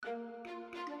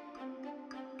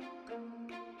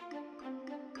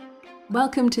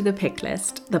Welcome to The Pick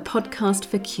List, the podcast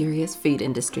for curious food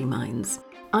industry minds.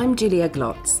 I'm Julia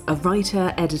Glotz, a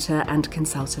writer, editor and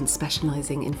consultant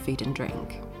specialising in food and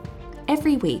drink.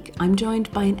 Every week, I'm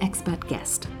joined by an expert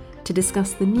guest to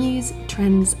discuss the news,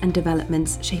 trends and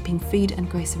developments shaping food and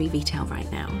grocery retail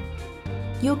right now.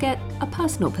 You'll get a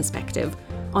personal perspective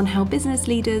on how business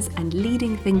leaders and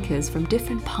leading thinkers from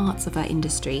different parts of our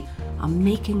industry are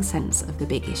making sense of the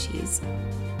big issues.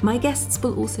 My guests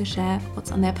will also share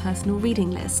what's on their personal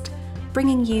reading list,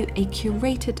 bringing you a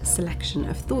curated selection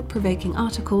of thought-provoking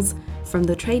articles from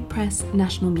the trade press,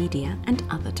 national media, and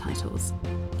other titles.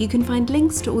 You can find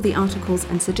links to all the articles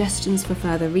and suggestions for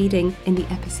further reading in the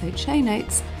episode show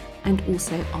notes and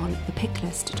also on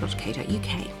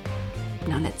thepicklist.co.uk.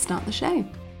 Now let's start the show.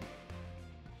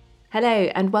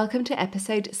 Hello and welcome to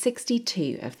episode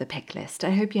 62 of The Pick List. I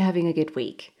hope you're having a good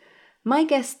week. My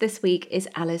guest this week is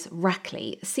Alice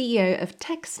Rackley, CEO of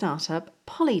tech startup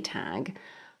Polytag.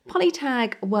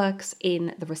 Polytag works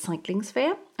in the recycling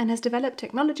sphere and has developed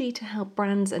technology to help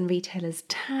brands and retailers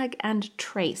tag and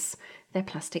trace their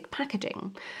plastic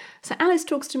packaging. So Alice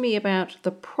talks to me about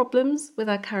the problems with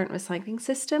our current recycling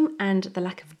system and the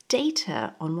lack of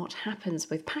data on what happens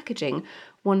with packaging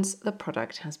once the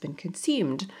product has been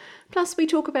consumed. Plus, we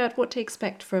talk about what to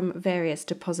expect from various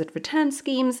deposit return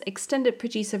schemes, extended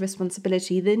producer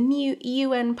responsibility, the new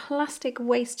UN Plastic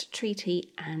Waste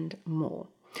Treaty, and more.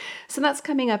 So that's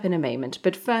coming up in a moment,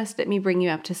 but first let me bring you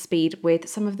up to speed with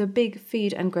some of the big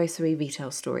food and grocery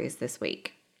retail stories this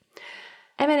week.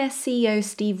 M&S CEO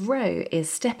Steve Rowe is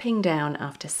stepping down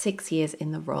after 6 years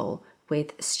in the role,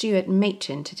 with Stuart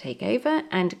Machin to take over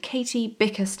and Katie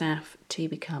Bickerstaff to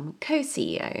become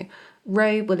co-CEO.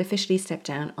 Rowe will officially step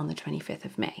down on the 25th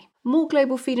of May. More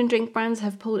global food and drink brands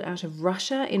have pulled out of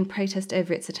Russia in protest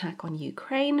over its attack on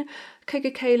Ukraine.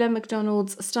 Coca-Cola,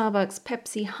 McDonald's, Starbucks,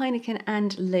 Pepsi, Heineken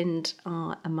and Lindt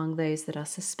are among those that are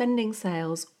suspending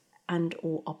sales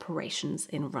and/or operations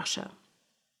in Russia.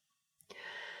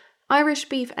 Irish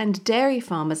beef and dairy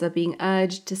farmers are being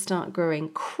urged to start growing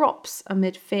crops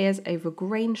amid fears over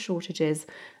grain shortages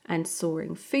and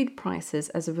soaring food prices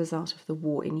as a result of the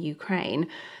war in Ukraine.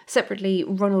 Separately,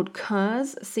 Ronald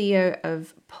Kurz, CEO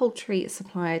of poultry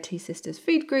supplier Two Sisters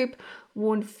Food Group,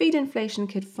 warned food inflation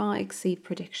could far exceed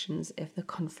predictions if the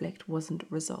conflict wasn't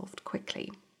resolved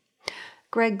quickly.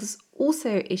 Greggs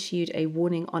also issued a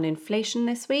warning on inflation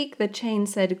this week. The chain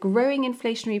said growing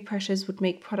inflationary pressures would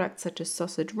make products such as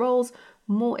sausage rolls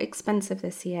more expensive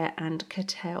this year and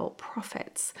curtail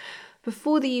profits.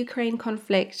 Before the Ukraine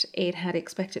conflict, it had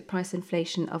expected price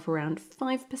inflation of around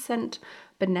 5%,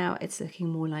 but now it's looking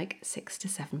more like 6 to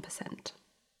 7%.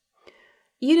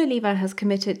 Unilever has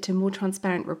committed to more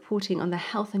transparent reporting on the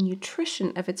health and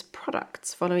nutrition of its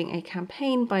products following a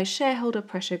campaign by shareholder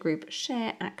pressure group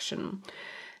Share Action.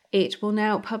 It will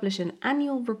now publish an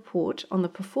annual report on the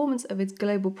performance of its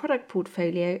global product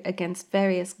portfolio against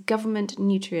various government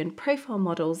nutrient profile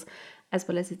models, as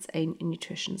well as its own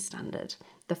nutrition standard.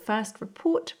 The first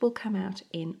report will come out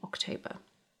in October.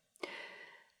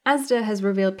 Asda has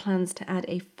revealed plans to add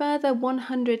a further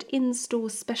 100 in-store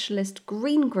specialist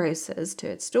greengrocers to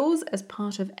its stores as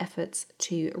part of efforts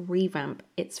to revamp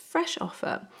its fresh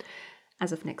offer.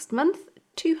 As of next month,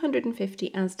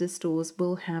 250 Asda stores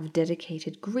will have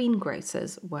dedicated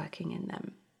greengrocers working in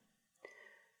them.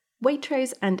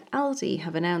 Waitrose and Aldi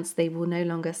have announced they will no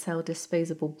longer sell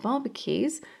disposable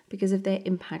barbecues because of their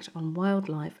impact on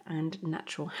wildlife and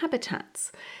natural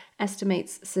habitats.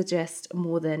 Estimates suggest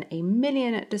more than 1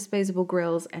 million disposable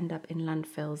grills end up in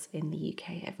landfills in the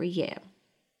UK every year.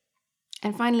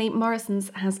 And finally,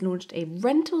 Morrisons has launched a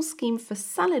rental scheme for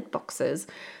salad boxes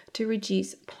to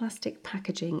reduce plastic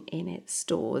packaging in its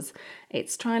stores.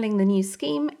 It's trialling the new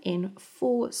scheme in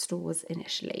 4 stores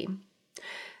initially.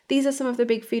 These are some of the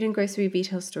big food and grocery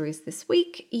retail stories this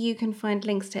week. You can find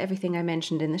links to everything I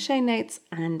mentioned in the show notes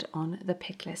and on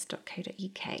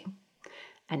thepicklist.co.uk.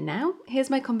 And now, here's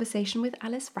my conversation with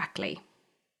Alice Rackley.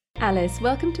 Alice,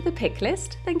 welcome to The Pick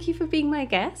List. Thank you for being my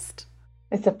guest.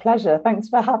 It's a pleasure. Thanks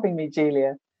for having me,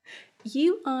 Julia.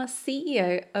 You are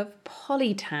CEO of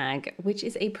Polytag, which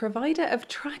is a provider of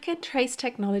track and trace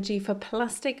technology for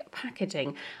plastic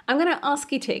packaging. I'm going to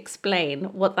ask you to explain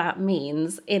what that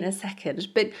means in a second,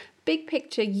 but big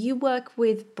picture, you work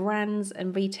with brands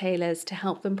and retailers to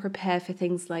help them prepare for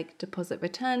things like deposit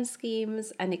return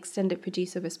schemes and extended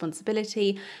producer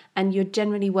responsibility, and you're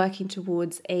generally working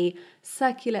towards a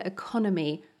circular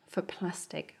economy for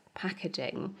plastic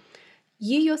packaging.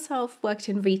 You yourself worked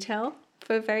in retail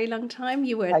for a very long time.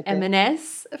 You were at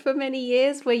M&S for many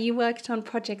years, where you worked on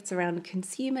projects around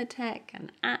consumer tech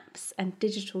and apps and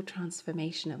digital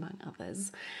transformation, among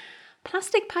others.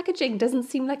 Plastic packaging doesn't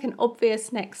seem like an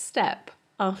obvious next step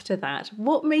after that.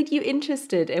 What made you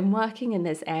interested in working in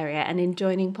this area and in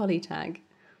joining Polytag?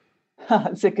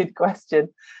 That's a good question.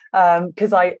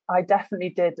 Because I definitely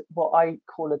did what I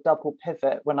call a double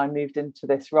pivot when I moved into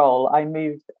this role. I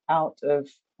moved out of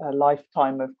a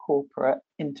lifetime of corporate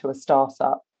into a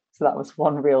startup. So that was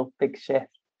one real big shift.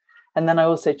 And then I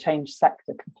also changed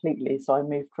sector completely. So I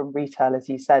moved from retail, as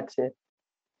you said, to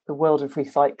the world of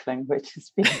recycling, which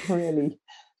has been really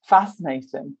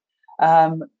fascinating.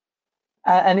 And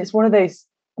it's one of those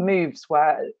moves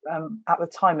where at the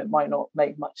time it might not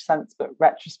make much sense, but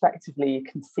retrospectively you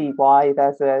can see why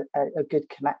there's a good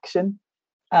connection.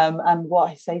 And what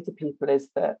I say to people is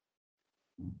that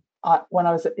when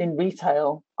I was in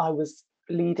retail, I was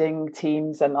leading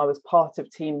teams and I was part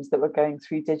of teams that were going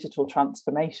through digital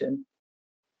transformation.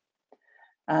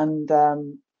 And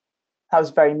that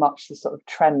was very much the sort of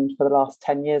trend for the last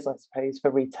 10 years, I suppose,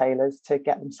 for retailers to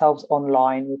get themselves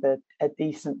online with a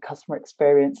decent customer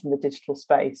experience in the digital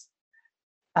space.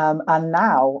 And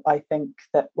now I think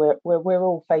that we're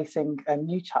all facing a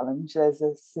new challenge. There's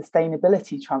a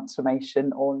sustainability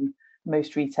transformation on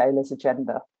most retailers'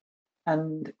 agenda,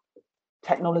 and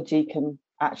technology can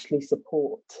actually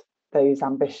support those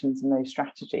ambitions and those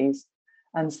strategies.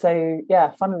 And so,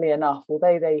 yeah, funnily enough,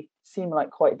 although they seem like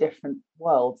quite different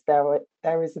worlds,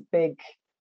 there is a big,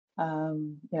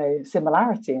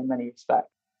 similarity in many respects.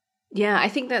 Yeah, I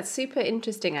think that's super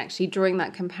interesting, actually, drawing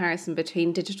that comparison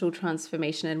between digital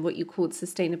transformation and what you called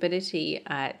sustainability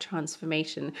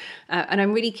transformation. And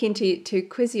I'm really keen to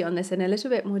quiz you on this in a little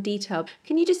bit more detail.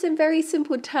 Can you just, in very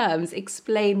simple terms,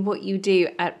 explain what you do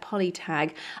at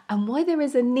Polytag and why there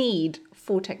is a need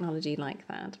for technology like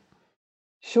that?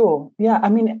 Sure. Yeah. I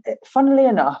mean, funnily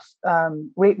enough,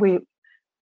 we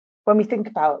when we think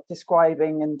about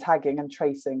describing and tagging and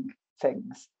tracing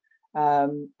things,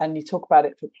 and you talk about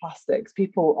it for plastics,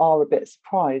 people are a bit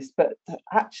surprised. But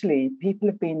actually, people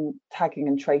have been tagging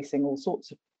and tracing all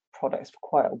sorts of products for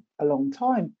quite a long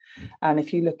time. And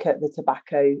if you look at the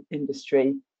tobacco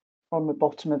industry, on the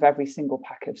bottom of every single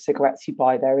pack of cigarettes you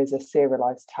buy, there is a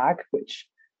serialized tag, which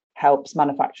helps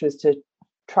manufacturers to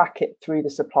track it through the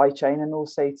supply chain and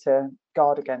also to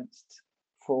guard against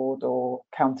fraud or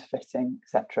counterfeiting,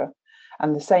 etc.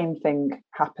 And the same thing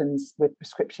happens with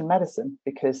prescription medicine,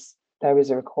 because there is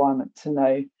a requirement to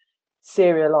know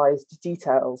serialized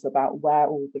details about where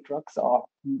all the drugs are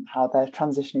and how they're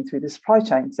transitioning through the supply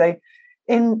chain. So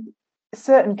in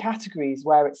certain categories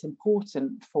where it's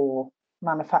important for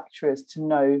manufacturers to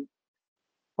know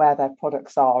where their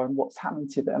products are and what's happening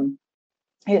to them,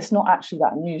 it's not actually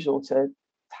that unusual to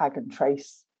tag and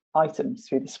trace items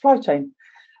through the supply chain.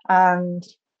 And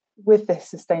with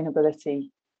this sustainability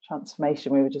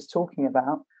transformation we were just talking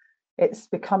about, it's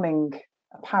becoming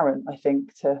apparent, I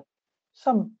think, to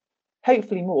some,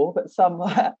 hopefully more, but some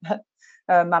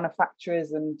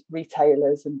manufacturers and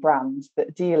retailers and brands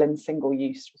that deal in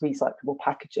single-use recyclable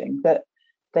packaging, that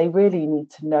they really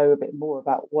need to know a bit more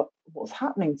about what's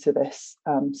happening to this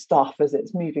stuff as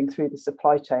it's moving through the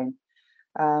supply chain.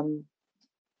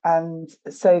 And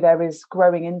so there is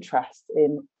growing interest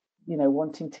in,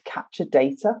 wanting to capture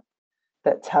data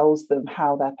that tells them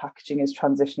how their packaging is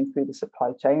transitioning through the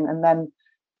supply chain, and then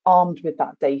armed with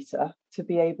that data to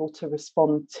be able to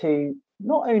respond to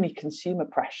not only consumer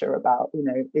pressure about,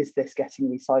 is this getting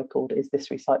recycled, is this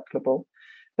recyclable,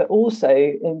 but also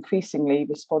increasingly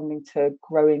responding to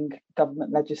growing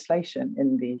government legislation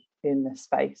in this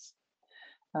space.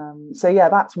 So yeah,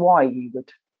 that's why you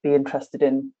would be interested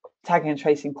in tagging and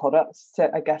tracing products,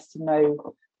 to, I guess, to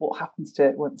know what happens to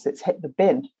it once it's hit the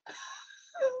bin,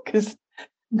 because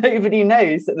nobody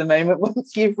knows at the moment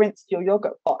once you've rinsed your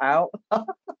yogurt pot out.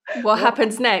 What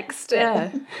happens next?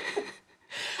 Yeah.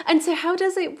 And so how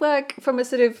does it work from a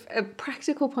sort of a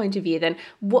practical point of view then?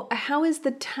 How is the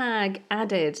tag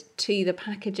added to the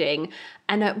packaging,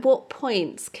 and at what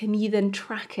points can you then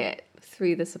track it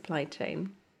through the supply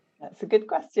chain? That's a good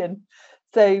question.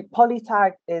 So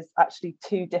Polytag is actually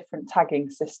two different tagging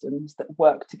systems that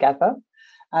work together,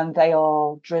 and they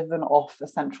are driven off a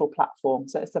central platform.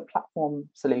 So it's a platform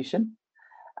solution.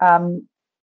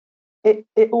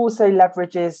 It also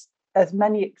leverages as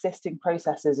many existing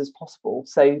processes as possible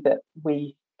so that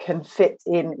we can fit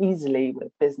in easily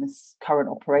with business current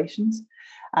operations.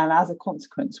 And as a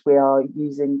consequence, we are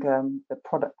using the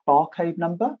product barcode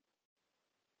number.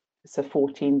 It's a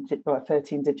 13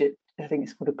 digit, I think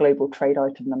it's called a global trade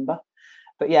item number.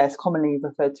 But yeah, it's commonly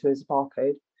referred to as a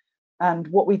barcode. And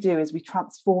what we do is we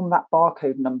transform that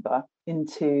barcode number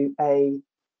into a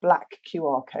black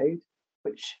QR code,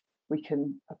 which we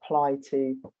can apply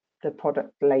to the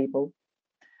product label.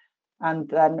 And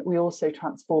then we also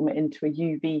transform it into a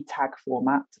UV tag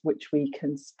format, which we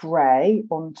can spray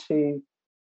onto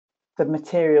the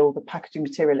material, the packaging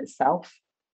material itself,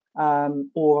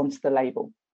 or onto the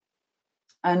label.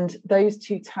 And those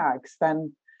two tags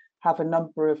then have a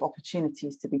number of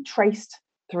opportunities to be traced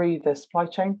through the supply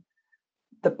chain.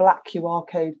 The black QR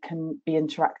code can be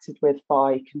interacted with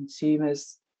by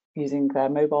consumers using their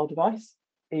mobile device.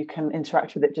 You can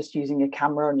interact with it just using your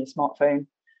camera on your smartphone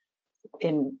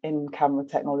in camera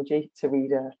technology to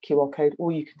read a QR code,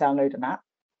 or you can download an app.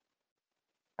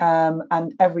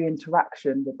 And every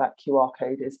interaction with that QR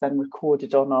code is then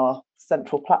recorded on our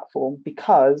central platform,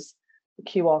 because the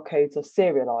QR codes are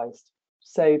serialized.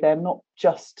 So they're not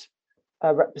just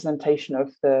a representation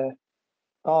of the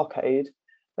barcode,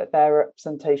 but they're a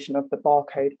representation of the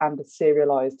barcode and a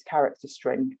serialized character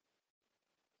string.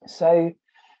 So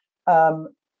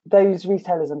those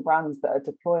retailers and brands that are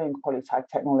deploying Polytag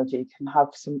technology can have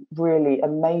some really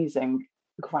amazing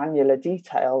granular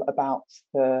detail about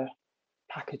the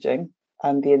packaging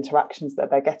and the interactions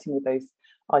that they're getting with those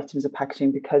items of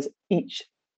packaging, because each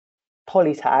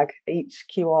Polytag, each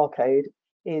QR code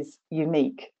is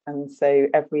unique. And so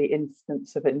every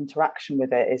instance of interaction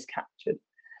with it is captured.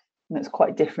 And it's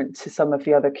quite different to some of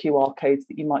the other QR codes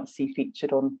that you might see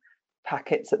featured on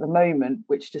packets at the moment,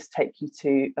 which just take you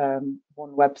to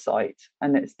one website,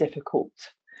 and it's difficult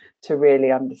to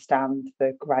really understand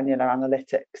the granular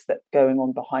analytics that's going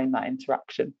on behind that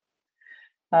interaction.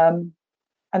 And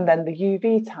then the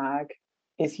UV tag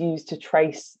is used to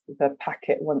trace the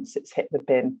packet once it's hit the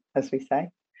bin, as we say.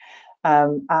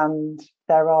 And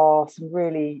there are some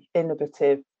really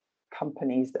innovative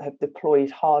companies that have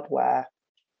deployed hardware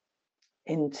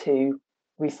into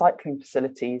recycling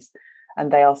facilities, and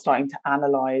they are starting to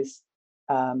analyze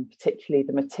particularly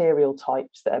the material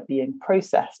types that are being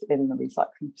processed in the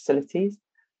recycling facilities.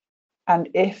 And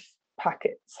if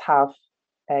packets have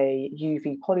a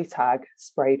UV polytag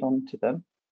sprayed onto them,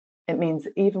 it means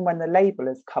that even when the label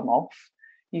has come off,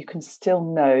 you can still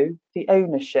know the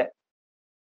ownership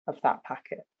of that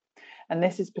packet. And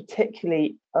this is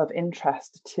particularly of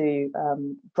interest to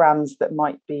brands that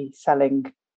might be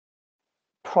selling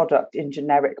product in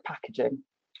generic packaging.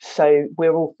 So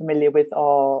we're all familiar with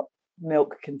our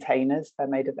milk containers. They're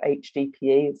made of HDPE,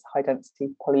 it's high density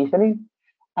polyethylene,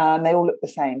 and they all look the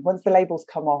same. Once the labels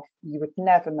come off, you would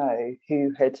never know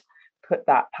who had put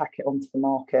that packet onto the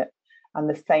market. And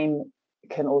the same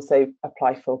can also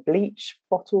apply for bleach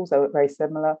bottles. They look very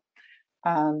similar.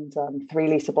 And 3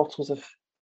 litre bottles of,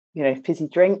 fizzy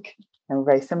drink, and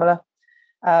very similar.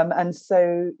 And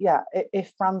so, yeah,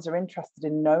 if brands are interested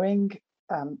in knowing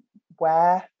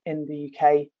where in the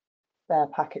UK their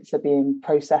packets are being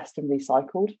processed and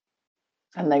recycled,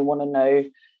 and they want to know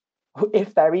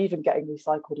if they're even getting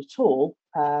recycled at all,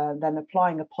 then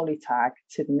applying a polytag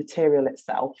to the material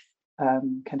itself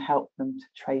can help them to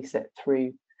trace it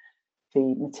through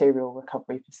the material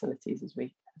recovery facilities, as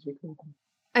we call them.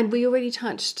 And we already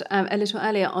touched a little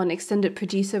earlier on extended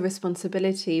producer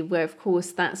responsibility, where, of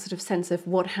course, that sort of sense of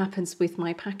what happens with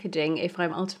my packaging, if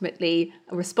I'm ultimately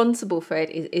responsible for it,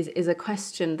 is a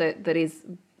question that is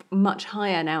much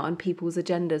higher now on people's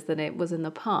agendas than it was in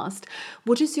the past.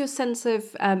 What is your sense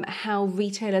of how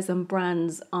retailers and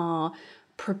brands are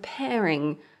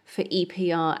preparing for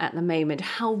EPR at the moment?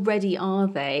 How ready are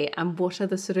they, and what are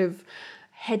the sort of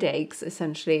headaches,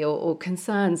 essentially, or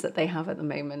concerns that they have at the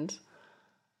moment?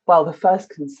 Well, the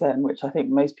first concern, which I think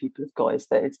most people have got, is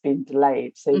that it's been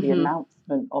delayed. So the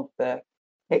announcement of the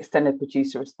extended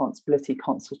producer responsibility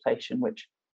consultation, which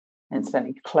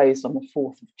incidentally closed on the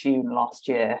 4th of June last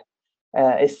year,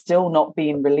 is still not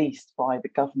being released by the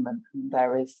government. And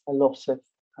there is a lot of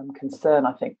concern,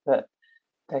 I think, that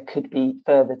there could be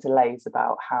further delays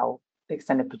about how the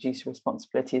extended producer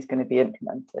responsibility is going to be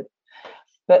implemented.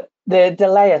 But the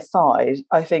delay aside,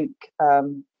 I think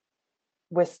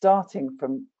we're starting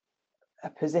from a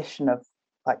position of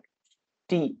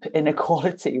deep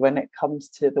inequality when it comes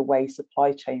to the way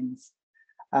supply chains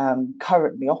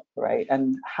currently operate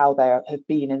and how they have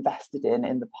been invested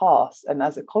in the past. And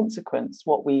as a consequence,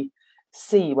 what we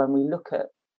see when we look at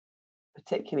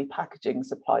particularly packaging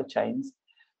supply chains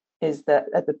is that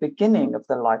at the beginning of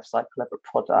the life cycle of a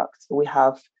product, we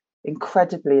have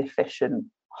incredibly efficient,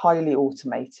 highly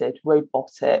automated,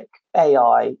 robotic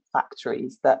AI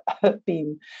factories that have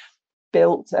been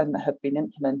built and have been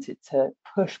implemented to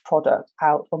push product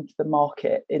out onto the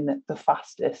market in the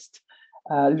fastest,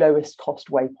 lowest cost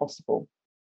way possible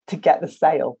to get the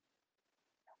sale.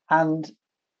 And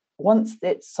once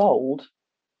it's sold,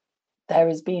 there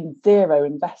has been zero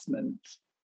investment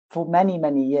for many,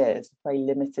 many years, very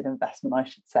limited investment, I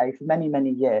should say, for many,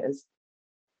 many years,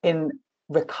 in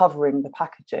recovering the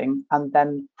packaging and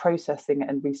then processing it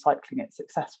and recycling it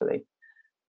successfully.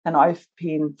 And I've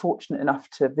been fortunate enough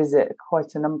to visit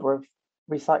quite a number of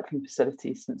recycling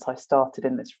facilities since I started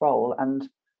in this role. And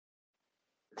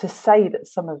to say that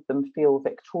some of them feel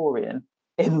Victorian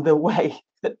in the way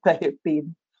that they have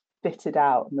been fitted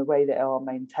out and the way they are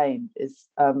maintained is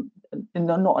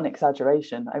not an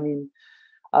exaggeration. I mean,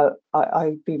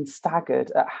 I've been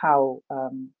staggered at how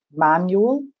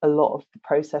manual a lot of the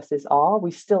processes are.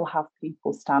 We still have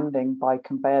people standing by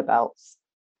conveyor belts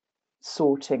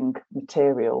sorting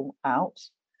material out.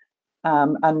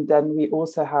 And then we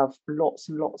also have lots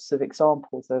and lots of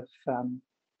examples of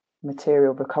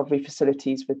material recovery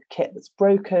facilities with kit that's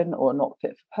broken or not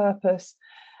fit for purpose.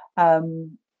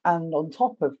 And on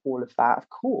top of all of that, of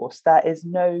course, there is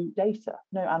no data,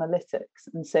 no analytics.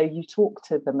 And so you talk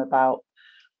to them about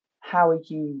how are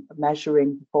you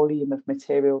measuring the volume of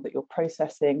material that you're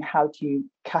processing? How do you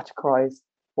categorize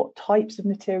what types of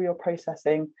material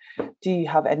processing? Do you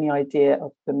have any idea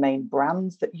of the main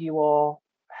brands that you are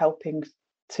helping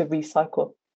to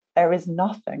recycle? There is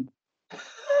nothing.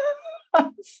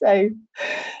 So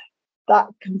that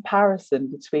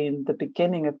comparison between the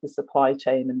beginning of the supply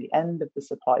chain and the end of the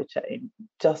supply chain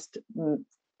just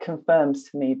confirms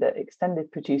to me that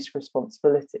extended producer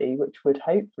responsibility, which would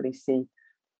hopefully see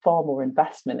far more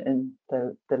investment in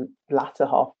the latter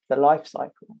half of the life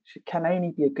cycle, can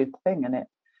only be a good thing,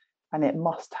 and it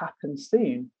must happen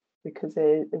soon, because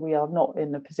we are not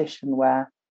in a position where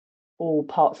all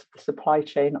parts of the supply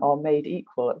chain are made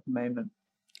equal at the moment.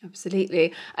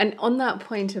 Absolutely. And on that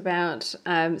point about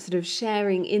sort of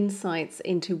sharing insights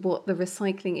into what the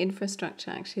recycling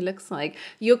infrastructure actually looks like,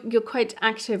 you're quite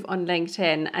active on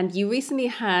LinkedIn, and you recently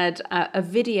had a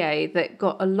video that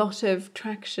got a lot of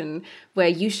traction where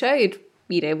you showed,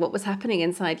 what was happening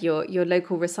inside your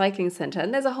local recycling centre.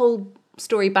 And there's a whole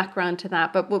story background to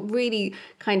that. But what really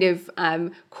kind of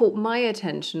caught my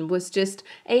attention was just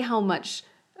how much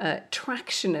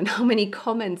traction and how many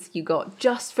comments you got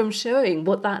just from showing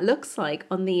what that looks like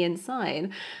on the inside.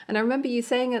 And I remember you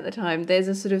saying at the time, there's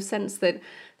a sort of sense that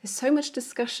there's so much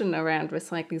discussion around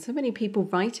recycling, so many people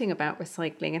writing about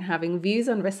recycling and having views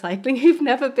on recycling who've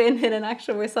never been in an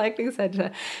actual recycling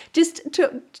centre. Just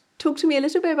talk to me a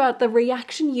little bit about the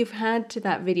reaction you've had to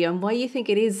that video and why you think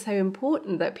it is so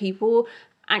important that people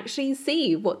actually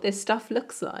see what this stuff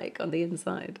looks like on the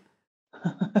inside.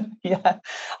 Yeah,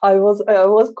 I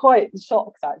was quite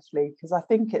shocked actually, because I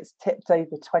think it's tipped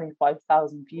over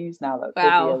 25,000 views now, that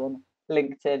video on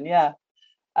LinkedIn. Yeah,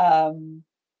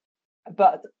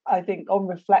 but I think on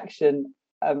reflection,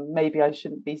 maybe I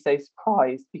shouldn't be so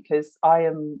surprised, because I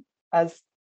am, as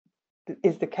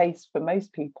is the case for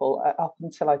most people, up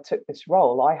until I took this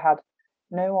role, I had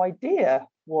no idea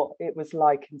what it was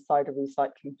like inside a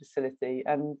recycling facility.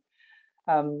 And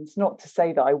it's not to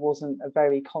say that I wasn't a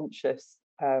very conscious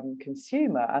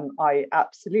consumer, and I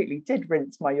absolutely did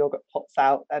rinse my yogurt pots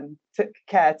out and took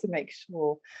care to make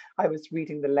sure I was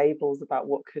reading the labels about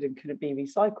what could and couldn't be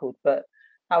recycled. But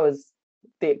that was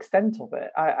the extent of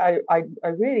it. I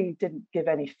really didn't give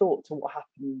any thought to what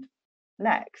happened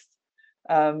next.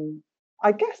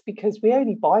 I guess because we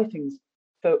only buy things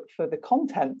for the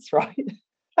contents, right?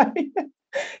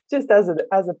 Just as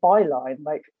a byline,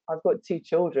 like, I've got 2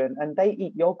 children and they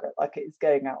eat yogurt like it is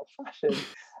going out of fashion,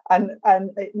 and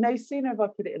no sooner have I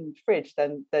put it in the fridge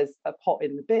than there's a pot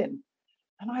in the bin.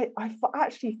 And I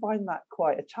actually find that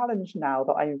quite a challenge now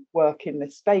that I work in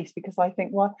this space, because I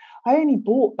think, well, I only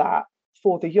bought that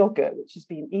for the yogurt which has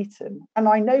been eaten, and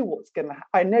I know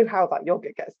I know how that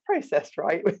yogurt gets processed,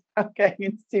 right, without going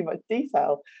into too much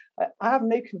detail. I have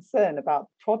no concern about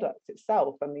the product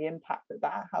itself and the impact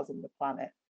that has on the planet,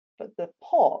 but the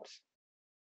pot,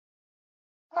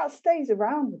 that stays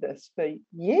around with us for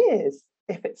years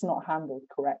if it's not handled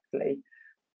correctly.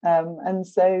 And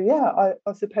so, yeah,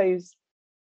 I suppose,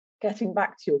 getting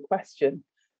back to your question,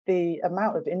 the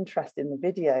amount of interest in the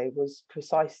video was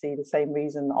precisely the same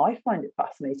reason that I find it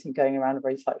fascinating going around a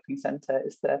recycling centre.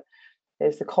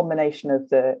 Is the combination of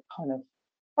the kind of,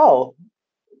 oh,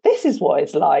 this is what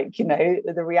it's like,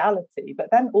 the reality, but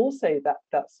then also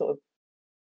that sort of,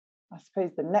 I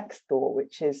suppose, the next thought,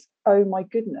 which is, oh my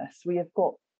goodness, we have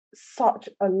got such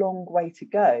a long way to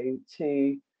go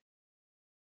to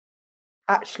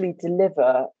actually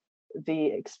deliver the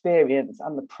experience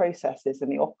and the processes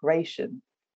and the operation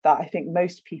that I think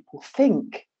most people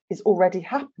think is already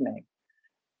happening.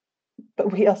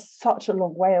 But we are such a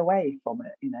long way away from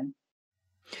it,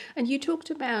 And you talked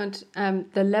about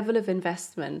the level of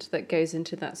investment that goes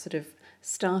into that sort of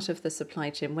start of the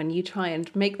supply chain, when you try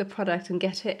and make the product and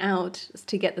get it out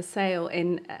to get the sale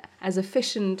in as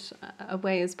efficient a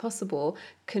way as possible,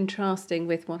 contrasting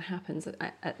with what happens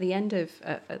at the end of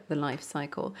the life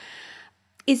cycle.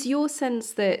 Is your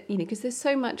sense that, because there's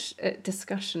so much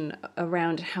discussion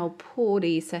around how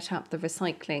poorly set up the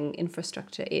recycling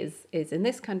infrastructure is in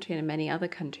this country and in many other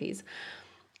countries,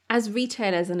 as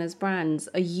retailers and as brands,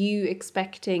 are you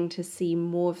expecting to see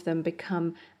more of them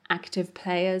become active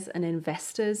players and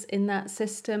investors in that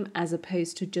system as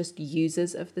opposed to just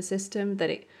users of the system?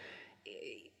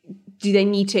 Do they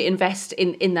need to invest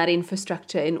in that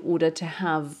infrastructure in order to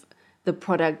have the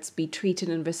products be treated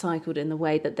and recycled in the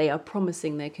way that they are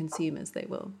promising their consumers they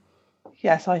will?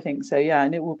 Yes, I think so. Yeah,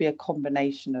 and it will be a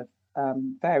combination of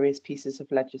various pieces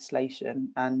of legislation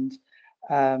and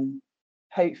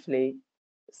hopefully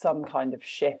some kind of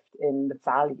shift in the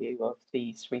value of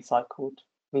these recycled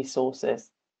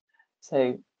resources.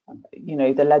 So, on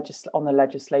the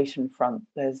legislation front,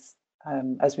 there's,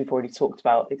 as we've already talked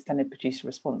about, extended producer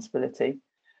responsibility.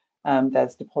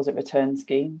 There's deposit return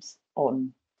schemes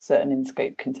on certain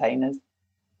in-scope containers.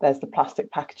 There's the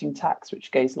plastic packaging tax,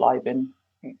 which goes live in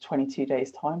 22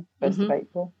 days' time, 1st of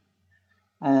April.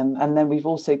 And then we've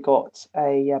also got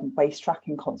a waste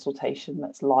tracking consultation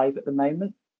that's live at the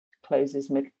moment, closes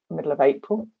middle of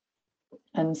April.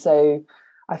 And so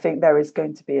I think there is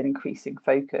going to be an increasing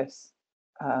focus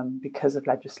because of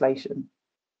legislation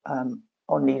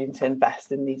on needing to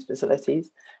invest in these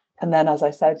facilities. And then, as I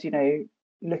said,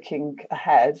 looking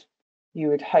ahead, you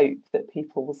would hope that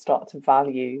people will start to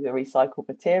value the recycled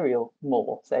material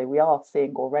more. So we are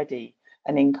seeing already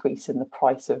an increase in the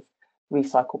price of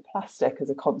recycled plastic as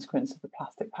a consequence of the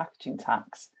plastic packaging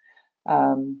tax.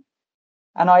 And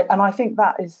I think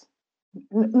that is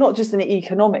not just an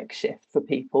economic shift for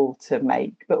people to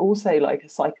make, but also like a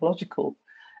psychological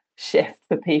shift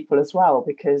for people as well,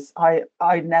 because I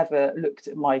never looked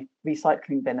at my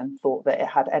recycling bin and thought that it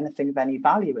had anything of any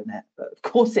value in it, but of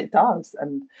course it does.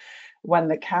 And when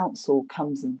the council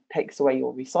comes and takes away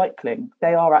your recycling,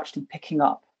 they are actually picking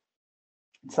up,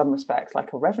 in some respects,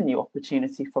 like a revenue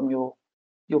opportunity from your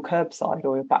curbside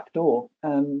or your back door.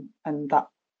 And that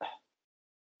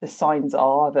the signs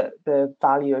are that the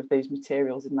value of those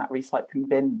materials in that recycling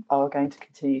bin are going to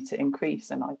continue to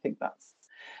increase. And I think that's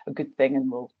a good thing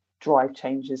and will drive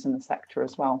changes in the sector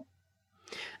as well.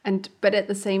 But at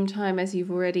the same time, as you've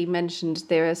already mentioned,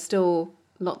 there are still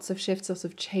lots of shifts, lots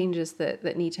of changes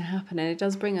that need to happen. And it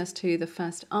does bring us to the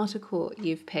first article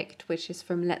you've picked, which is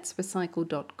from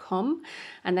letsrecycle.com.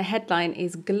 And the headline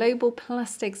is Global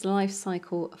Plastics Life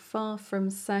Cycle Far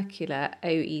from Circular,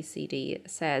 OECD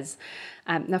says.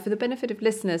 Now, for the benefit of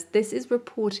listeners, this is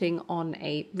reporting on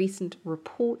a recent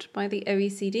report by the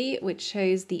OECD, which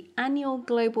shows the annual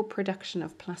global production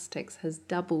of plastics has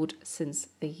doubled since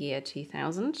the year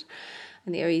 2000.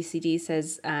 And the OECD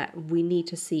says we need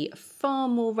to see far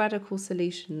more radical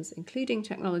solutions, including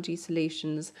technology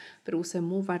solutions, but also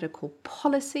more radical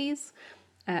policies,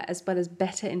 as well as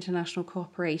better international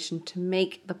cooperation to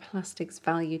make the plastics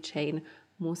value chain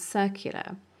more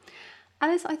circular.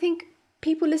 Alice, I think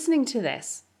people listening to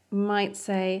this might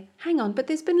say, hang on, but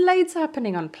there's been loads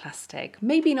happening on plastic.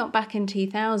 Maybe not back in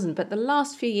 2000, but the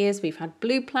last few years we've had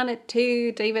Blue Planet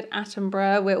 2, David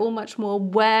Attenborough. We're all much more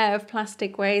aware of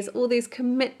plastic waste, all these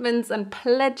commitments and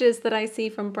pledges that I see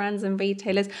from brands and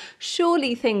retailers.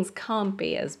 Surely things can't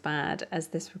be as bad as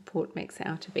this report makes it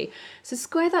out to be. So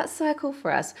square that circle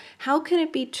for us. How can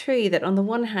it be true that on the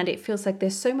one hand it feels like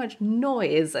there's so much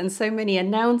noise and so many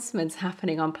announcements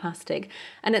happening on plastic,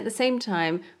 and at the same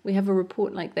time we have a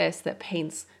report like this that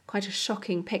paints quite a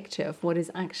shocking picture of what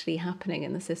is actually happening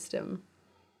in the system?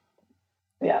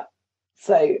 Yeah,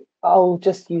 so I'll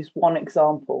just use one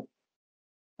example.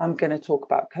 I'm going to talk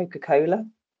about Coca-Cola,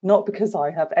 not because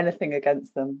I have anything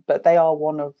against them, but they are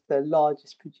one of the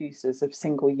largest producers of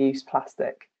single-use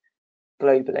plastic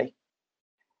globally.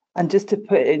 And just to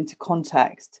put it into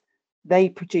context, they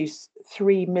produce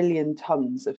 3 million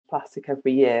tons of plastic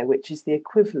every year, which is the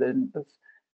equivalent of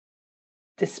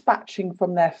dispatching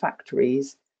from their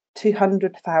factories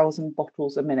 200,000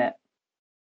 bottles a minute.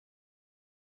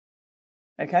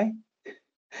 Okay?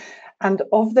 And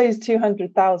of those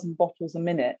 200,000 bottles a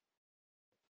minute,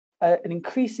 an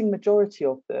increasing majority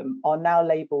of them are now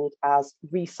labelled as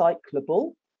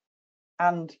recyclable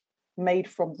and made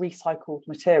from recycled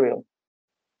material.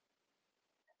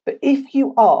 But if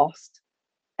you asked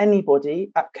anybody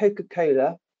at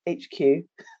Coca-Cola HQ,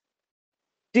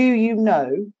 do you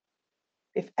know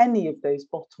if any of those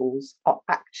bottles are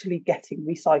actually getting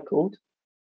recycled,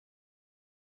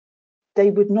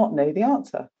 they would not know the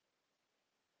answer.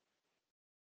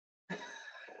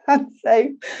 And so,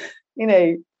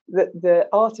 the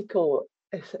article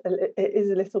is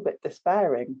a little bit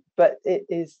despairing, but it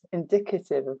is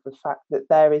indicative of the fact that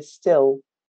there is still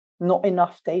not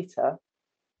enough data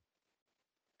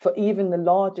for even the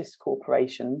largest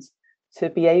corporations to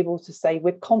be able to say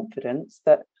with confidence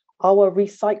that our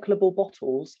recyclable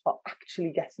bottles are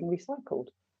actually getting recycled.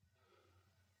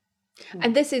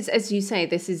 And this is, as you say,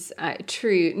 this is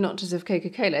true not just of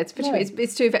Coca-Cola. It's true. No.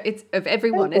 It's true of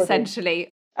everyone, Everybody.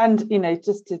 Essentially. And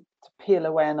just to peel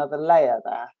away another layer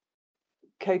there,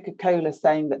 Coca-Cola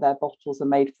saying that their bottles are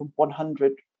made from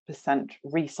 100%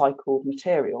 recycled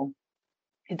material,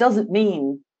 it doesn't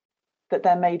mean that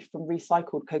they're made from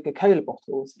recycled Coca-Cola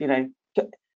bottles.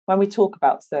 When we talk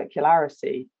about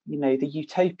circularity, the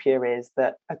utopia is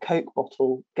that a Coke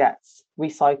bottle gets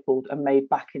recycled and made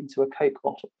back into a Coke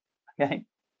bottle. Okay.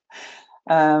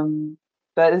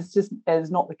 But it's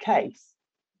not the case.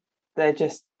 They're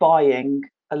just buying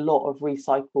a lot of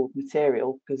recycled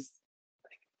material because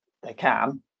they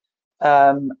can,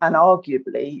 and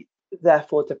arguably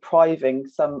therefore depriving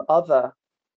some other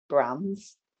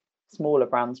brands, smaller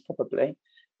brands probably,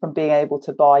 from being able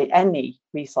to buy any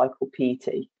recycled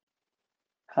PET.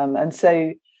 And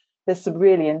so there's some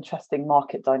really interesting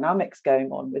market dynamics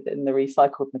going on within the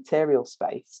recycled material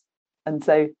space. And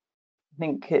so I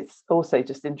think it's also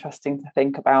just interesting to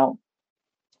think about,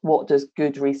 what does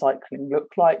good recycling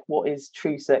look like? What is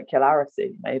true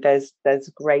circularity? There's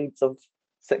grades of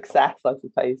success, I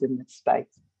suppose, in this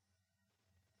space.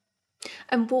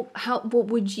 And what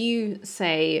would you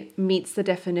say meets the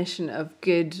definition of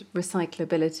good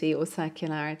recyclability or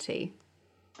circularity?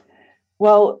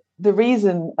 Well, the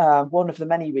reason, one of the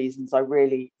many reasons I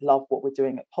really love what we're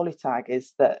doing at Polytag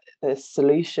is that the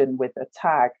solution with a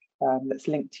tag that's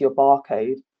linked to your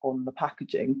barcode on the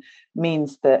packaging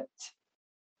means that,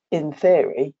 in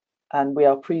theory, and we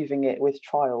are proving it with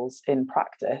trials in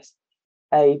practice,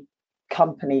 a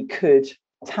company could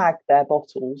tag their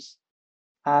bottles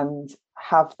and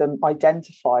have them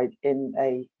identified in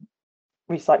a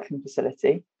recycling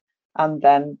facility and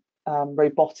then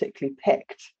robotically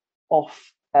picked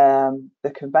off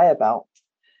the conveyor belt,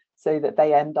 so that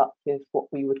they end up with what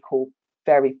we would call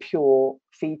very pure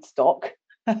feedstock.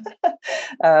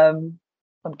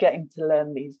 I'm getting to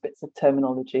learn these bits of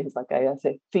terminology as I go. I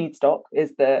say feedstock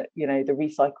is the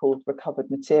recycled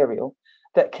recovered material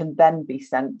that can then be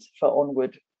sent for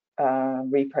onward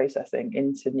reprocessing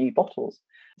into new bottles.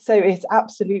 So it's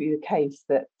absolutely the case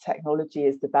that technology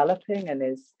is developing and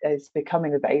is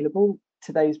becoming available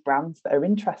to those brands that are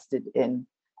interested in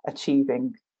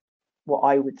achieving what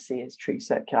I would see as true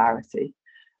circularity,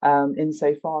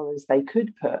 insofar as they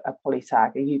could put a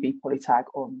Polytag, a UV Polytag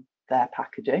on their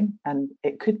packaging, and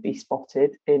it could be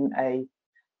spotted in a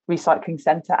recycling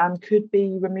centre and could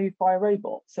be removed by a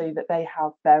robot, so that they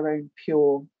have their own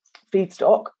pure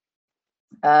feedstock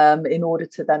in order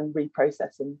to then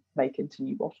reprocess and make into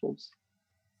new bottles.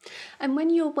 And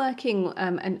when you're working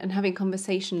and having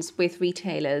conversations with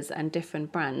retailers and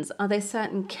different brands, are there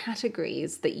certain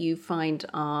categories that you find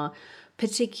are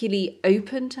particularly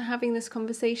open to having this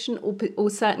conversation, or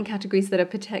certain categories that are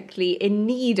particularly in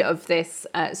need of this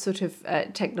sort of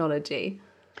technology?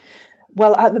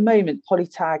 Well, at the moment,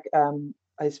 Polytag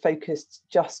is focused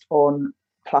just on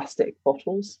plastic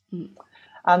bottles.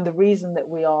 And the reason that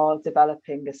we are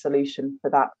developing a solution for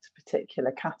that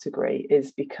particular category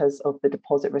is because of the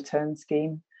deposit return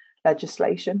scheme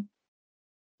legislation.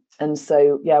 And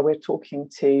so, we're talking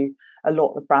to a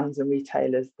lot of brands and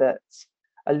retailers that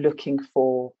are looking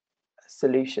for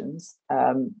solutions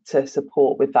to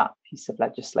support with that piece of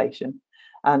legislation.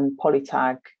 And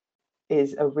Polytag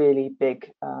is a really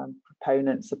big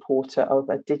proponent, supporter of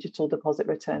a digital deposit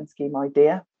return scheme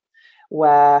idea,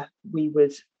 where we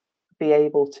would be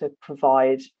able to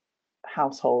provide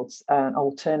households an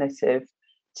alternative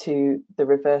to the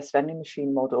reverse vending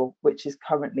machine model, which is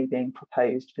currently being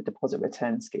proposed for deposit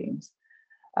return schemes.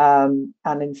 And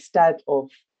instead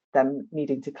of them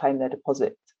needing to claim their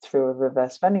deposit through a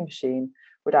reverse vending machine,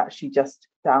 would actually just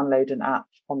download an app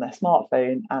on their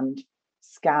smartphone and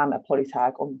scan a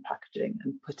Polytag on the packaging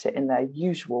and put it in their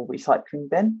usual recycling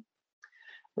bin,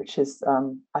 which is,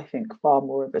 I think, far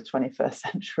more of a 21st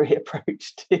century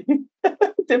approach to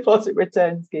deposit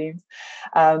return schemes,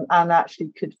 and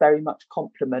actually could very much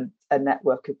complement a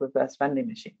network of reverse vending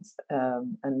machines.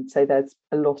 And so there's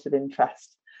a lot of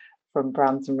interest from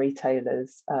brands and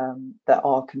retailers that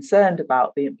are concerned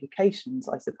about the implications,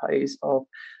 I suppose, of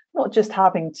not just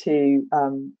having to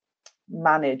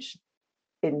manage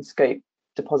in-scope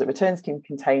deposit return scheme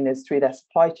containers through their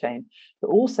supply chain, but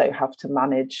also have to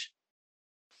manage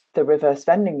the reverse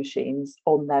vending machines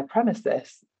on their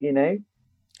premises,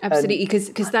 Absolutely,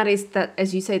 because that is, that,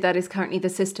 as you say, that is currently the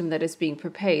system that is being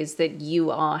proposed, that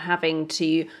you are having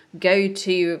to go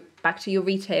to back to your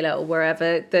retailer or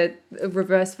wherever the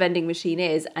reverse vending machine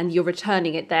is, and you're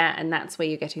returning it there, and that's where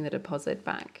you're getting the deposit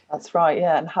back. That's right,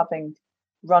 yeah. And having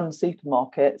run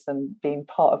supermarkets and being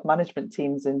part of management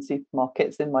teams in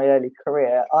supermarkets in my early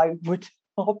career, I'd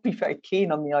be very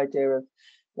keen on the idea of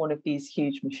one of these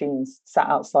huge machines sat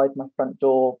outside my front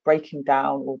door, breaking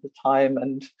down all the time,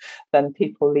 and then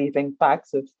people leaving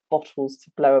bags of bottles to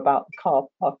blow about the car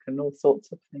park and all sorts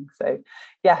of things. So,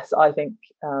 yes, I think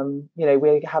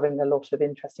we're having a lot of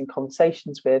interesting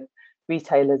conversations with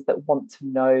retailers that want to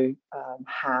know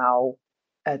how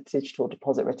a digital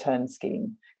deposit return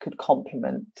scheme could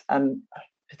complement and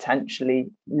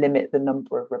potentially limit the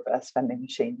number of reverse vending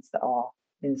machines that are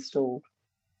installed.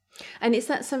 And is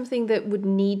that something that would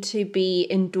need to be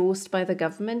endorsed by the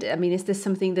government? I mean, is this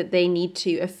something that they need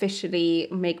to officially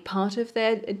make part of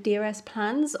their DRS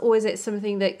plans, or is it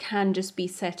something that can just be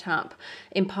set up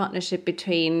in partnership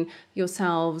between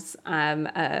yourselves,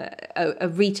 a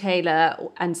retailer,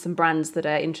 and some brands that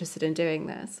are interested in doing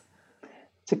this?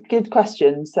 It's a good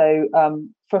question. So,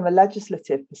 from a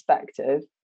legislative perspective,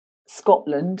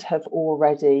 Scotland have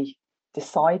already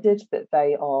decided that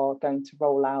they are going to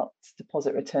roll out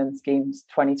deposit return schemes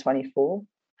 2024.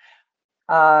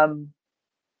 And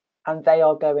they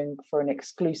are going for an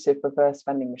exclusive reverse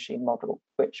vending machine model,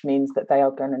 which means that they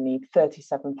are going to need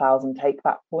 37,000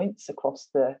 take-back points across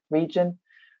the region.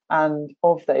 And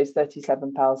of those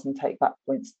 37,000 take-back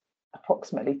points,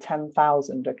 approximately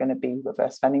 10,000 are going to be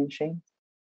reverse vending machines.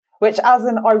 Which, as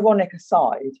an ironic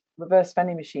aside, reverse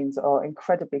vending machines are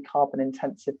incredibly carbon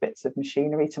intensive bits of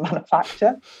machinery to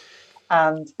manufacture,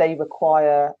 and they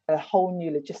require a whole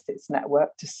new logistics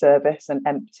network to service and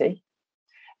empty.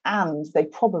 And they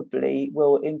probably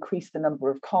will increase the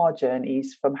number of car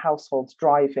journeys from households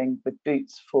driving with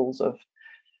boots full of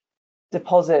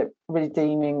deposit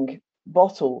redeeming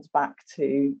bottles back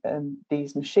to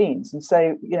these machines. And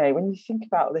so, when you think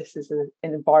about this as an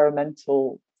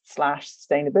environmental /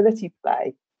 sustainability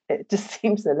play, it just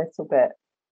seems a little bit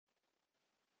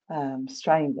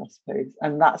strained, I suppose.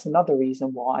 And that's another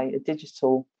reason why a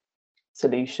digital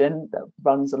solution that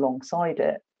runs alongside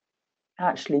it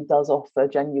actually does offer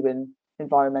genuine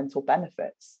environmental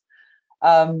benefits.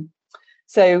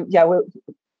 So yeah,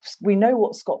 we know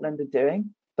what Scotland are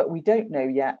doing, but we don't know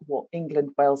yet what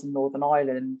England, Wales and Northern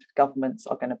Ireland governments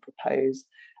are going to propose.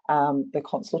 The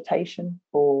consultation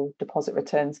for deposit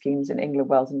return schemes in England,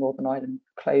 Wales and Northern Ireland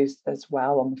closed as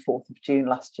well on the 4th of June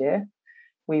last year.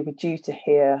 We were due to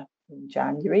hear in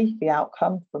January the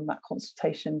outcome from that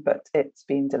consultation, but it's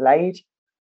been delayed.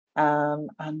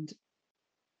 And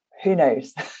who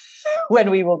knows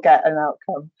when we will get an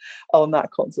outcome on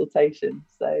that consultation.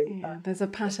 So yeah, there's a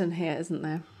pattern here, isn't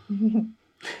there?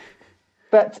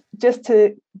 But just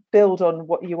to build on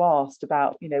what you asked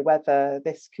about, whether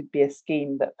this could be a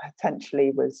scheme that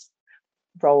potentially was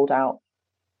rolled out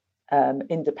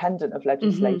independent of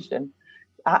legislation,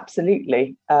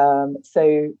 absolutely.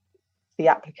 So the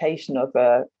application of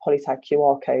a Polytag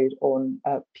QR code on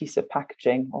a piece of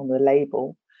packaging on the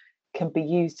label can be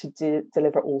used to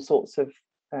deliver all sorts of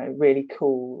really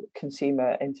cool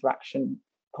consumer interaction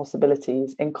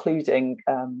possibilities, including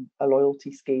a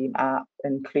loyalty scheme app,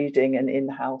 including an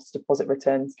in-house deposit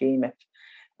return scheme if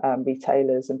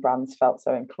retailers and brands felt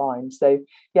so inclined. So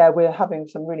yeah, we're having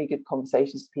some really good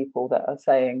conversations with people that are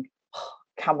saying,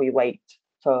 can we wait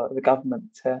for the government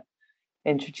to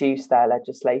introduce their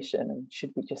legislation, and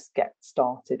should we just get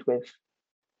started with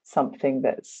something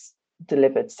that's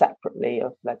delivered separately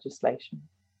of legislation?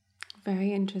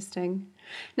 Very interesting.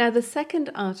 Now, the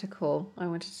second article I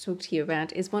wanted to talk to you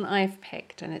about is one I've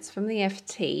picked, and it's from the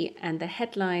FT, and the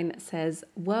headline says,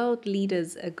 "World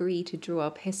leaders agree to draw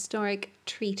up historic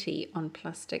treaty on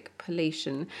plastic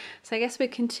pollution." So I guess we're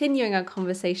continuing our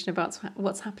conversation about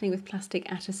what's happening with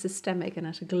plastic at a systemic and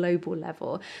at a global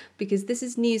level, because this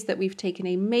is news that we've taken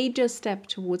a major step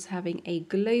towards having a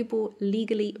global,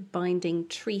 legally binding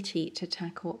treaty to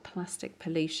tackle plastic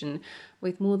pollution,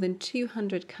 with more than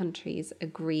 200 countries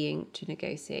agreeing to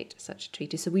negotiate such a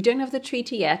treaty. So we don't have the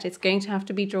treaty yet. It's going to have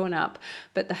to be drawn up,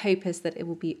 but the hope is that it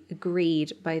will be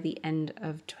agreed by the end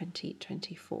of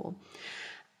 2024.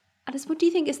 Alice, what do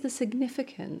you think is the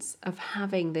significance of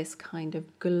having this kind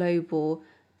of global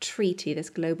treaty, this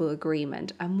global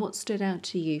agreement, and what stood out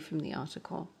to you from the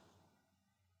article?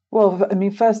 Well, I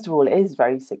mean, first of all, it is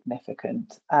very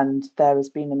significant, and there has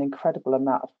been an incredible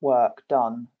amount of work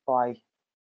done by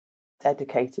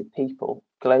dedicated people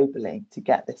globally to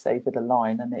get this over the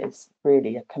line, and it is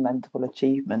really a commendable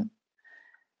achievement.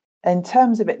 In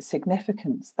terms of its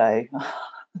significance, though,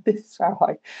 this is how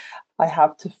I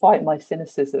have to fight my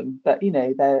cynicism that,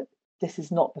 this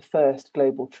is not the first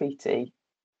global treaty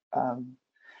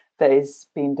that is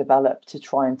being developed to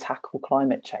try and tackle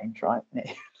climate change, right?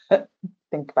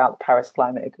 Think about the Paris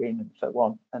Climate Agreement for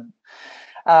one.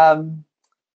 And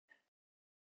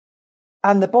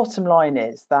the bottom line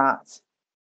is that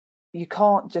you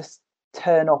can't just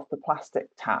turn off the plastic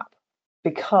tap,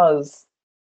 because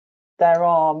there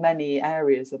are many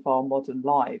areas of our modern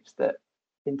lives that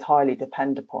entirely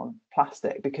depend upon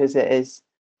plastic, because it is,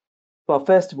 well,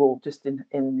 first of all, just in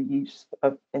the use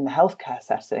of in the healthcare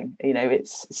setting,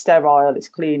 it's sterile, it's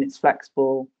clean, it's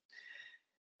flexible.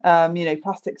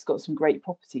 Plastic's got some great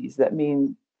properties that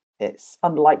mean it's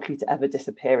unlikely to ever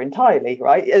disappear entirely,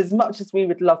 right? As much as we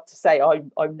would love to say,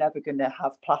 I'm never going to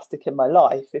have plastic in my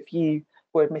life, if you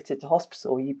were admitted to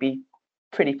hospital, you'd be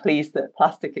pretty pleased that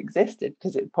plastic existed,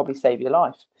 because it would probably save your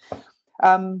life.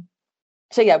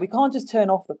 So yeah, we can't just turn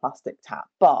off the plastic tap,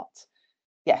 but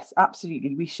yes,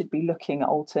 absolutely, we should be looking at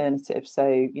alternatives.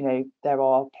 So, there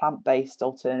are plant-based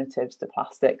alternatives to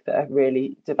plastic that are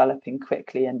really developing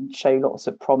quickly and show lots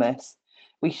of promise.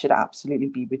 We should absolutely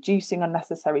be reducing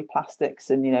unnecessary plastics.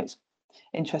 And, it's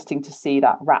interesting to see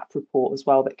that RAP report as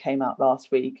well that came out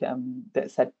last week,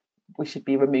 that said we should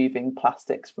be removing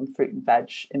plastics from fruit and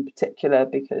veg in particular,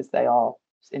 because they are,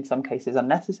 in some cases,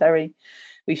 unnecessary.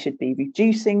 We should be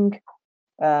reducing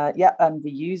and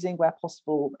reusing where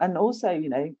possible. And also,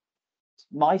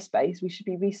 my space, we should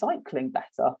be recycling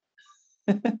better.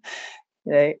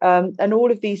 And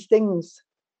all of these things,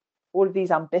 all of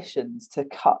these ambitions to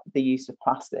cut the use of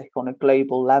plastic on a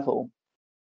global level,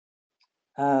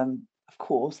 of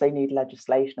course, they need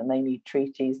legislation, and they need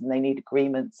treaties, and they need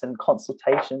agreements and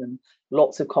consultation and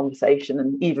lots of conversation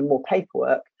and even more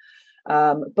paperwork.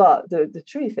 But the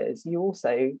truth is, you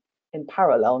also, in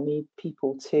parallel, need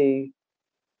people to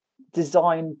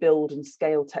design, build, and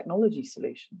scale technology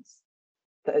solutions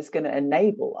that is going to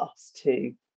enable us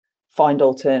to find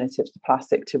alternatives to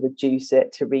plastic, to reduce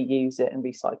it, to reuse it, and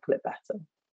recycle it better.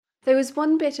 There was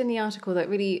one bit in the article that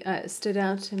really stood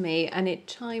out to me, and it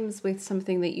chimes with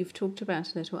something that you've talked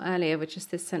about a little earlier, which is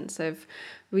this sense of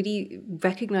really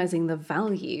recognizing the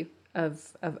value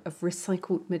of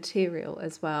recycled material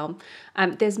as well.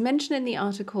 There's mention in the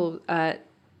article that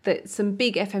some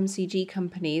big FMCG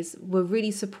companies were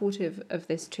really supportive of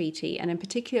this treaty, and in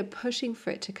particular pushing for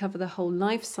it to cover the whole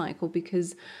life cycle,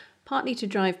 because partly to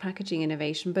drive packaging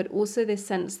innovation, but also this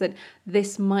sense that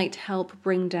this might help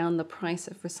bring down the price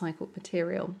of recycled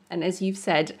material. And as you've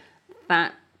said,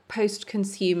 that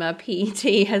post-consumer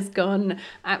PET has gone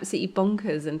absolutely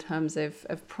bonkers in terms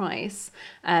of price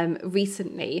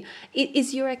recently.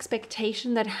 Is your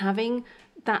expectation that having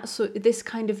this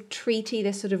kind of treaty,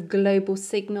 this sort of global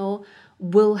signal,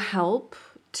 will help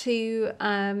to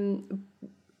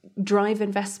drive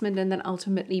investment and then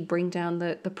ultimately bring down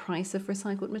the price of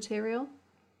recycled material?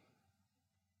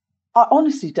 I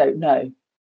honestly don't know,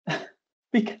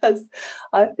 because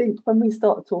I think when we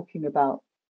start talking about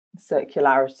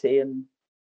circularity and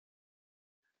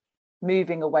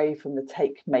moving away from the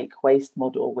take, make, waste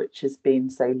model, which has been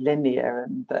so linear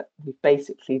and that we've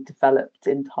basically developed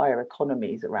entire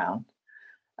economies around,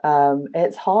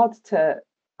 it's hard to,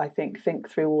 I think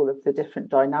through all of the different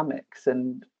dynamics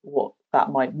and what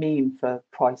that might mean for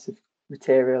price of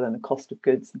material and the cost of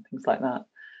goods and things like that.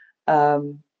 I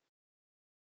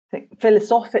think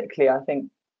philosophically, I think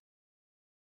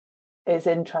it's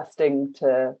interesting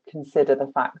to consider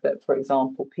the fact that, for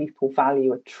example, people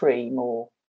value a tree more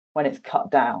when it's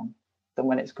cut down than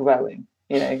when it's growing.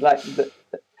 And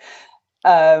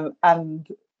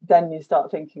then you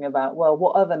start thinking about, well,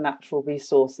 what other natural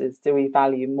resources do we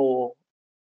value more?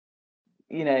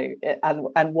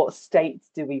 And what states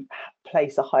do we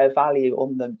place a higher value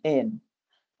on them in?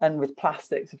 And with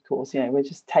plastics, of course, we're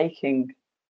just taking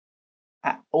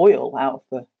oil out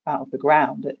of the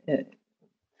ground.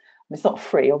 It's not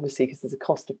free, obviously, because there's a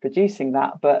cost of producing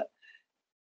that, but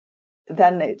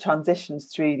then it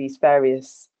transitions through these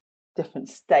various different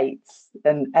states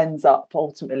and ends up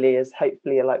ultimately as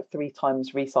hopefully a 3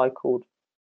 times recycled,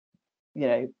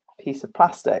 piece of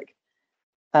plastic.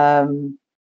 And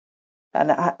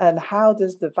how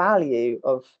does the value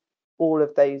of all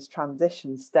of those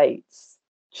transition states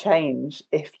change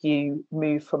if you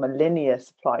move from a linear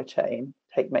supply chain,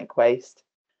 take, make, waste,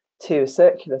 to a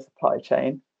circular supply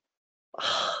chain?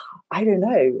 I don't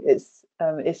know.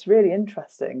 It's really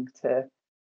interesting to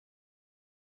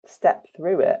step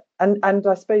through it. And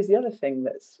I suppose the other thing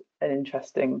that's an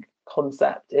interesting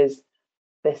concept is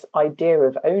this idea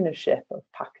of ownership of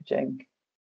packaging.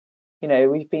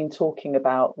 We've been talking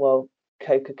about, well,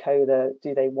 Coca-Cola,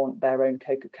 do they want their own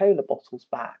Coca-Cola bottles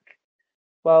back?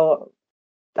 Well,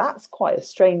 that's quite a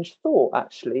strange thought,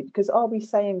 actually, because are we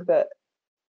saying that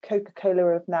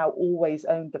Coca-Cola have now always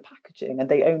owned the packaging and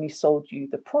they only sold you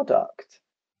the product?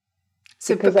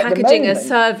 So, Because but at the packaging a moment,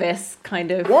 service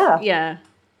kind of, yeah, yeah.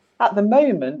 at the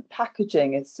moment,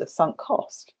 packaging is a sunk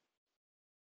cost.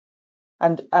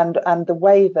 And the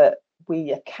way that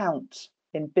we account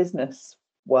in business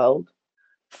world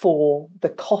for the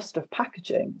cost of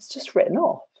packaging, it's just written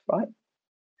off, right?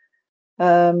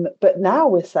 But now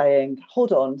we're saying,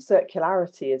 hold on,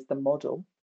 circularity is the model.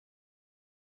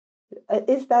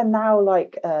 Is there now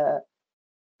like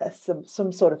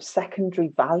some sort of secondary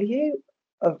value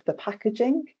of the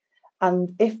packaging?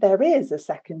 And if there is a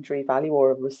secondary value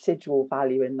or a residual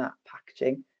value in that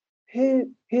packaging,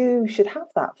 who should have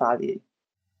that value?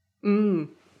 Mm.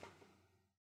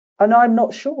 And I'm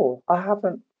not sure. I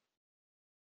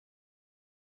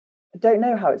don't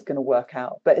know how it's going to work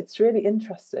out, but it's really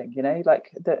interesting,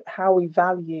 like how we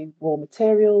value raw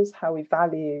materials, how we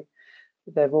value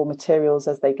the raw materials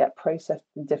as they get processed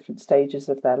in different stages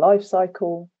of their life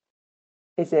cycle.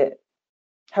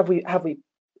 Have we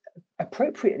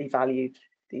appropriately valued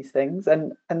these things,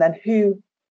 and then who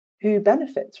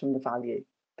benefits from the value,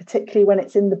 particularly when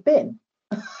it's in the bin?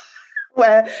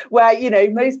 where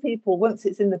most people, once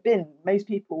it's in the bin, most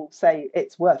people say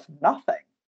it's worth nothing.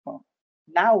 Well,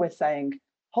 now we're saying,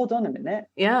 hold on a minute,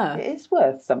 Yeah. it is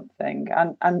worth something,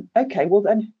 and okay, well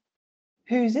then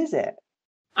whose is it?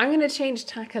 I'm going to change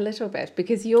tack a little bit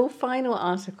because your final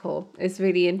article is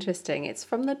really interesting. It's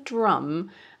from the Drum,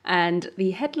 and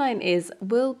the headline is,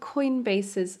 Will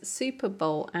Coinbase's Super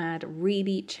Bowl ad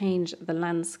really change the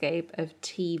landscape of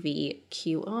TV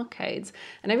QR codes?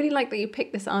 And I really like that you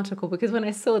picked this article because when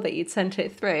I saw that you'd sent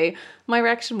it through, my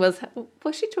reaction was,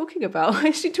 what's she talking about? Why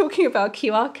is she talking about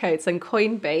QR codes and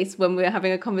Coinbase when we're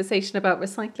having a conversation about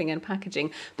recycling and packaging?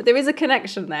 But there is a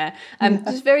connection there.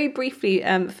 Just very briefly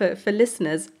for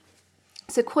listeners,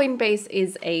 so Coinbase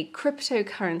is a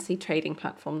cryptocurrency trading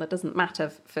platform. That doesn't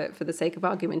matter for the sake of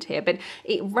argument here, but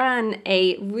it ran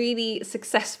a really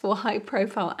successful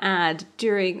high-profile ad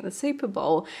during the Super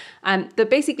Bowl that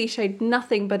basically showed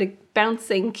nothing but a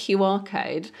bouncing QR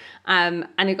code, and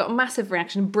it got a massive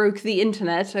reaction, broke the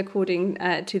internet, according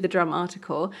to the Drum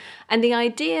article. And the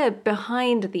idea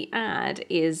behind the ad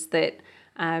is that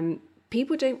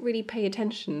people don't really pay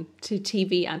attention to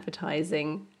TV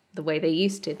advertising the way they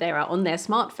used to. They're on their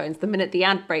smartphones. The minute the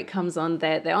ad break comes on,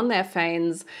 they're on their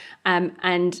phones.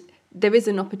 And there is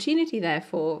an opportunity there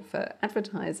for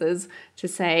advertisers to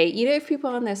say, if people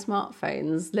are on their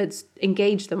smartphones, let's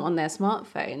engage them on their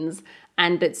smartphones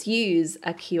and let's use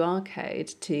a QR code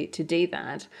to do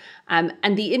that.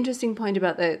 And the interesting point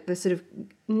about the sort of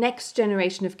next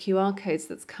generation of QR codes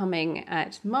that's coming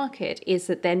at market is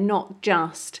that they're not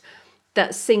just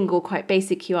that single, quite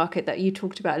basic QR code that you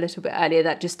talked about a little bit earlier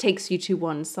that just takes you to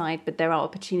one side, but there are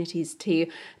opportunities to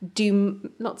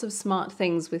do lots of smart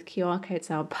things with QR codes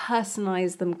now,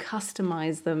 personalize them,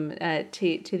 customize them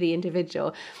to the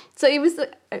individual. So it was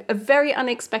a very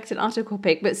unexpected article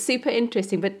pick, but super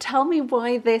interesting. But tell me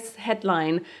why this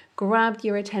headline grabbed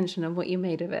your attention and what you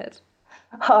made of it.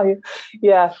 Hi.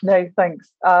 Yeah, no, thanks.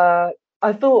 I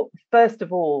thought, first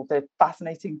of all, the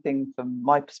fascinating thing from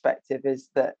my perspective is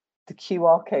that the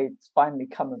QR codes finally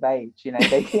come of age.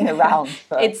 They've been around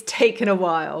for... It's taken a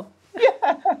while. Yeah.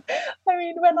 I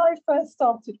mean, when I first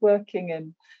started working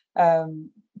in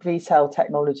retail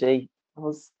technology, it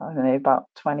was, I don't know, about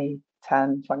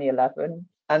 2010, 2011.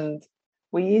 And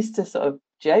we used to sort of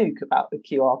joke about the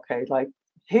QR code, like,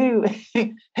 who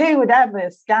would ever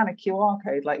scan a QR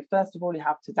code? Like, first of all, you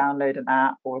have to download an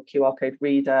app or a QR code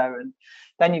reader, and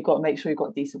then you've got to make sure you've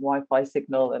got decent Wi-Fi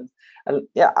signal. And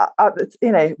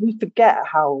we forget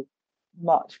how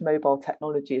much mobile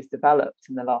technology has developed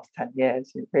in the last 10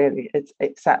 years. It's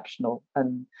exceptional.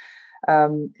 And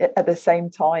at the same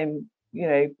time,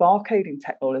 barcoding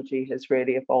technology has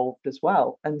really evolved as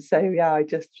well. And so, yeah,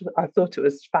 I thought it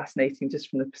was fascinating just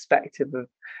from the perspective of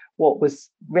what was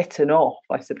written off,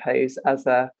 I suppose, as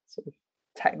a sort of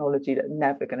technology that's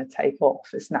never going to take off.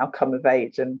 It's now come of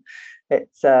age, and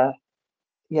it's it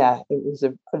was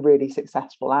a really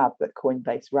successful ad that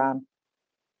Coinbase ran.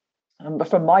 But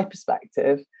from my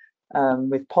perspective,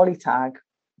 with Polytag,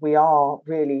 we are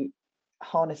really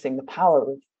harnessing the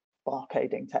power of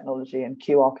barcoding technology and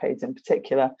QR codes in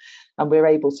particular, and we're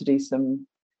able to do some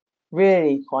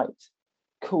really quite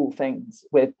cool things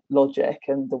with logic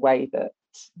and the way that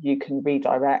you can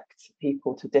redirect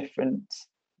people to different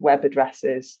web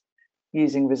addresses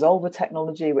using resolver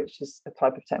technology, which is a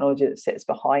type of technology that sits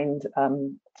behind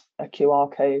a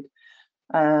QR code.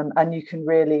 And you can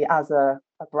really, as a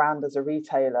brand, as a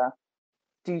retailer,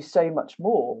 do so much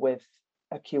more with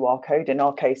a QR code. In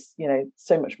our case,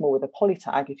 so much more with a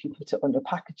Polytag. If you put it on your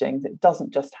packaging, it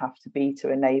doesn't just have to be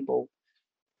to enable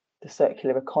the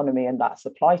circular economy and that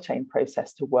supply chain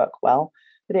process to work well,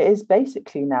 but it is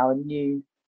basically now a new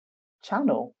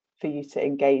channel for you to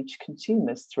engage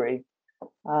consumers through.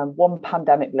 One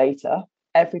pandemic later,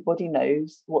 everybody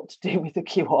knows what to do with the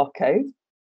QR code.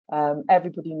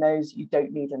 Everybody knows you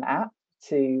don't need an app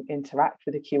to interact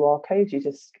with the QR code. You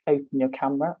just open your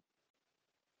camera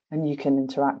and you can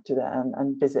interact with it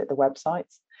and visit the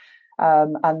websites.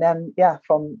 And then,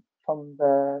 from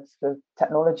the sort of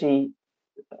technology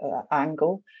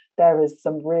angle, there is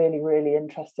some really, really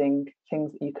interesting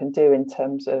things that you can do in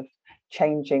terms of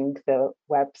changing the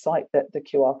website that the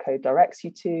QR code directs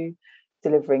you to,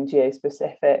 delivering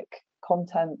geo-specific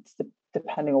content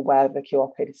depending on where the QR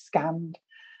code is scanned.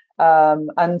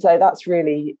 And so that's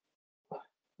really,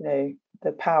 the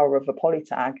power of a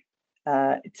Polytag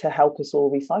to help us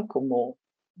all recycle more.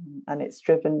 And it's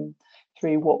driven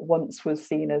through what once was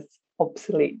seen as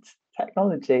obsolete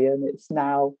technology, and it's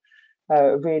now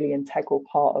a really integral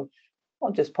part of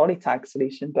not just Polytag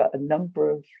solution, but a number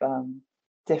of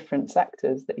different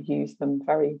sectors that use them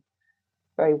very,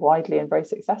 very widely and very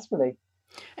successfully.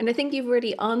 And I think you've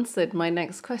already answered my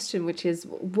next question, which is,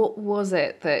 what was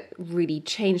it that really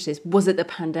changed this? Was it the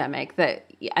pandemic that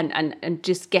and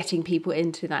just getting people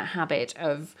into that habit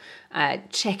of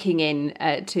checking in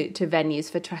to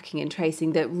venues for tracking and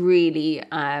tracing that really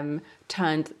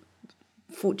turned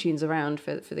fortunes around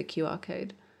for the QR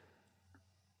code?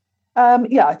 I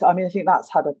think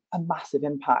that's had a massive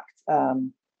impact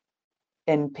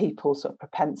in people's sort of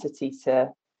propensity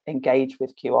to engage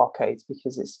with QR codes,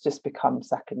 because it's just become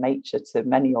second nature to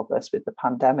many of us with the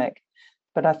pandemic.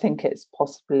 But I think it's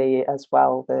possibly as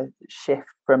well the shift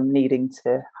from needing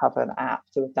to have an app,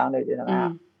 to have downloaded an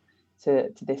app,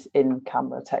 to this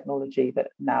in-camera technology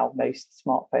that now most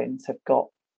smartphones have got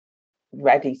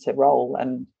ready to roll.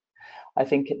 And I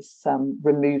think it's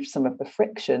removed some of the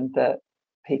friction that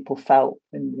people felt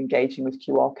in engaging with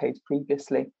QR codes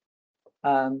previously.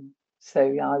 So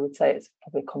I would say it's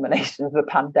probably a combination of the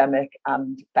pandemic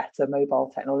and better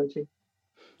mobile technology.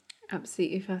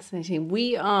 Absolutely fascinating.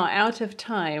 We are out of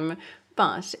time,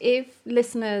 but if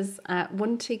listeners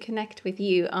want to connect with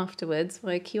you afterwards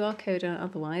via QR code or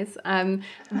otherwise,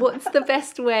 what's the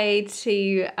best way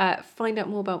to find out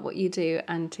more about what you do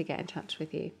and to get in touch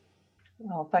with you?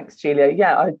 Oh, thanks, Julia.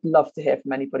 Yeah, I'd love to hear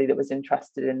from anybody that was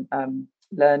interested in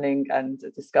learning and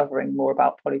discovering more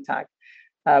about Polytag.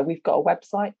 We've got a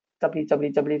website,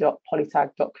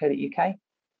 www.polytag.co.uk,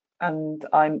 and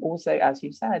I'm also, as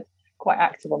you said, quite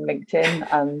active on LinkedIn,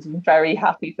 and I'm very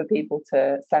happy for people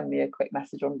to send me a quick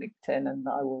message on LinkedIn, and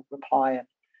I will reply, and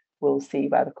we'll see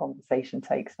where the conversation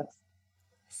takes us.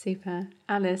 Super.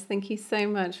 Alice, thank you so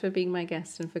much for being my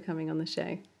guest and for coming on the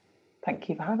show. Thank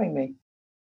you for having me.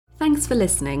 Thanks for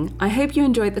listening. I hope you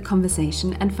enjoyed the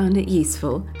conversation and found it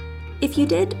useful. If you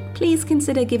did, please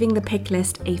consider giving the Pick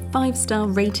List a 5-star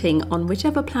rating on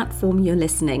whichever platform you're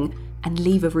listening and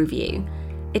leave a review.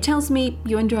 It tells me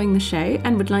you're enjoying the show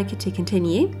and would like it to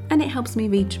continue, and it helps me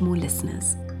reach more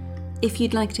listeners. If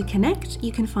you'd like to connect,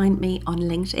 you can find me on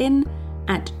LinkedIn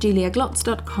at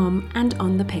juliaglotz.com and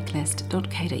on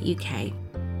thepicklist.co.uk.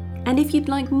 And if you'd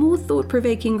like more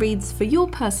thought-provoking reads for your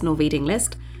personal reading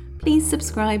list, please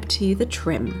subscribe to The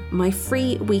Trim, my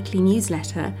free weekly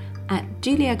newsletter at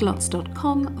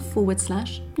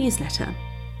juliaglotz.com/newsletter.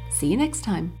 See you next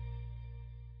time.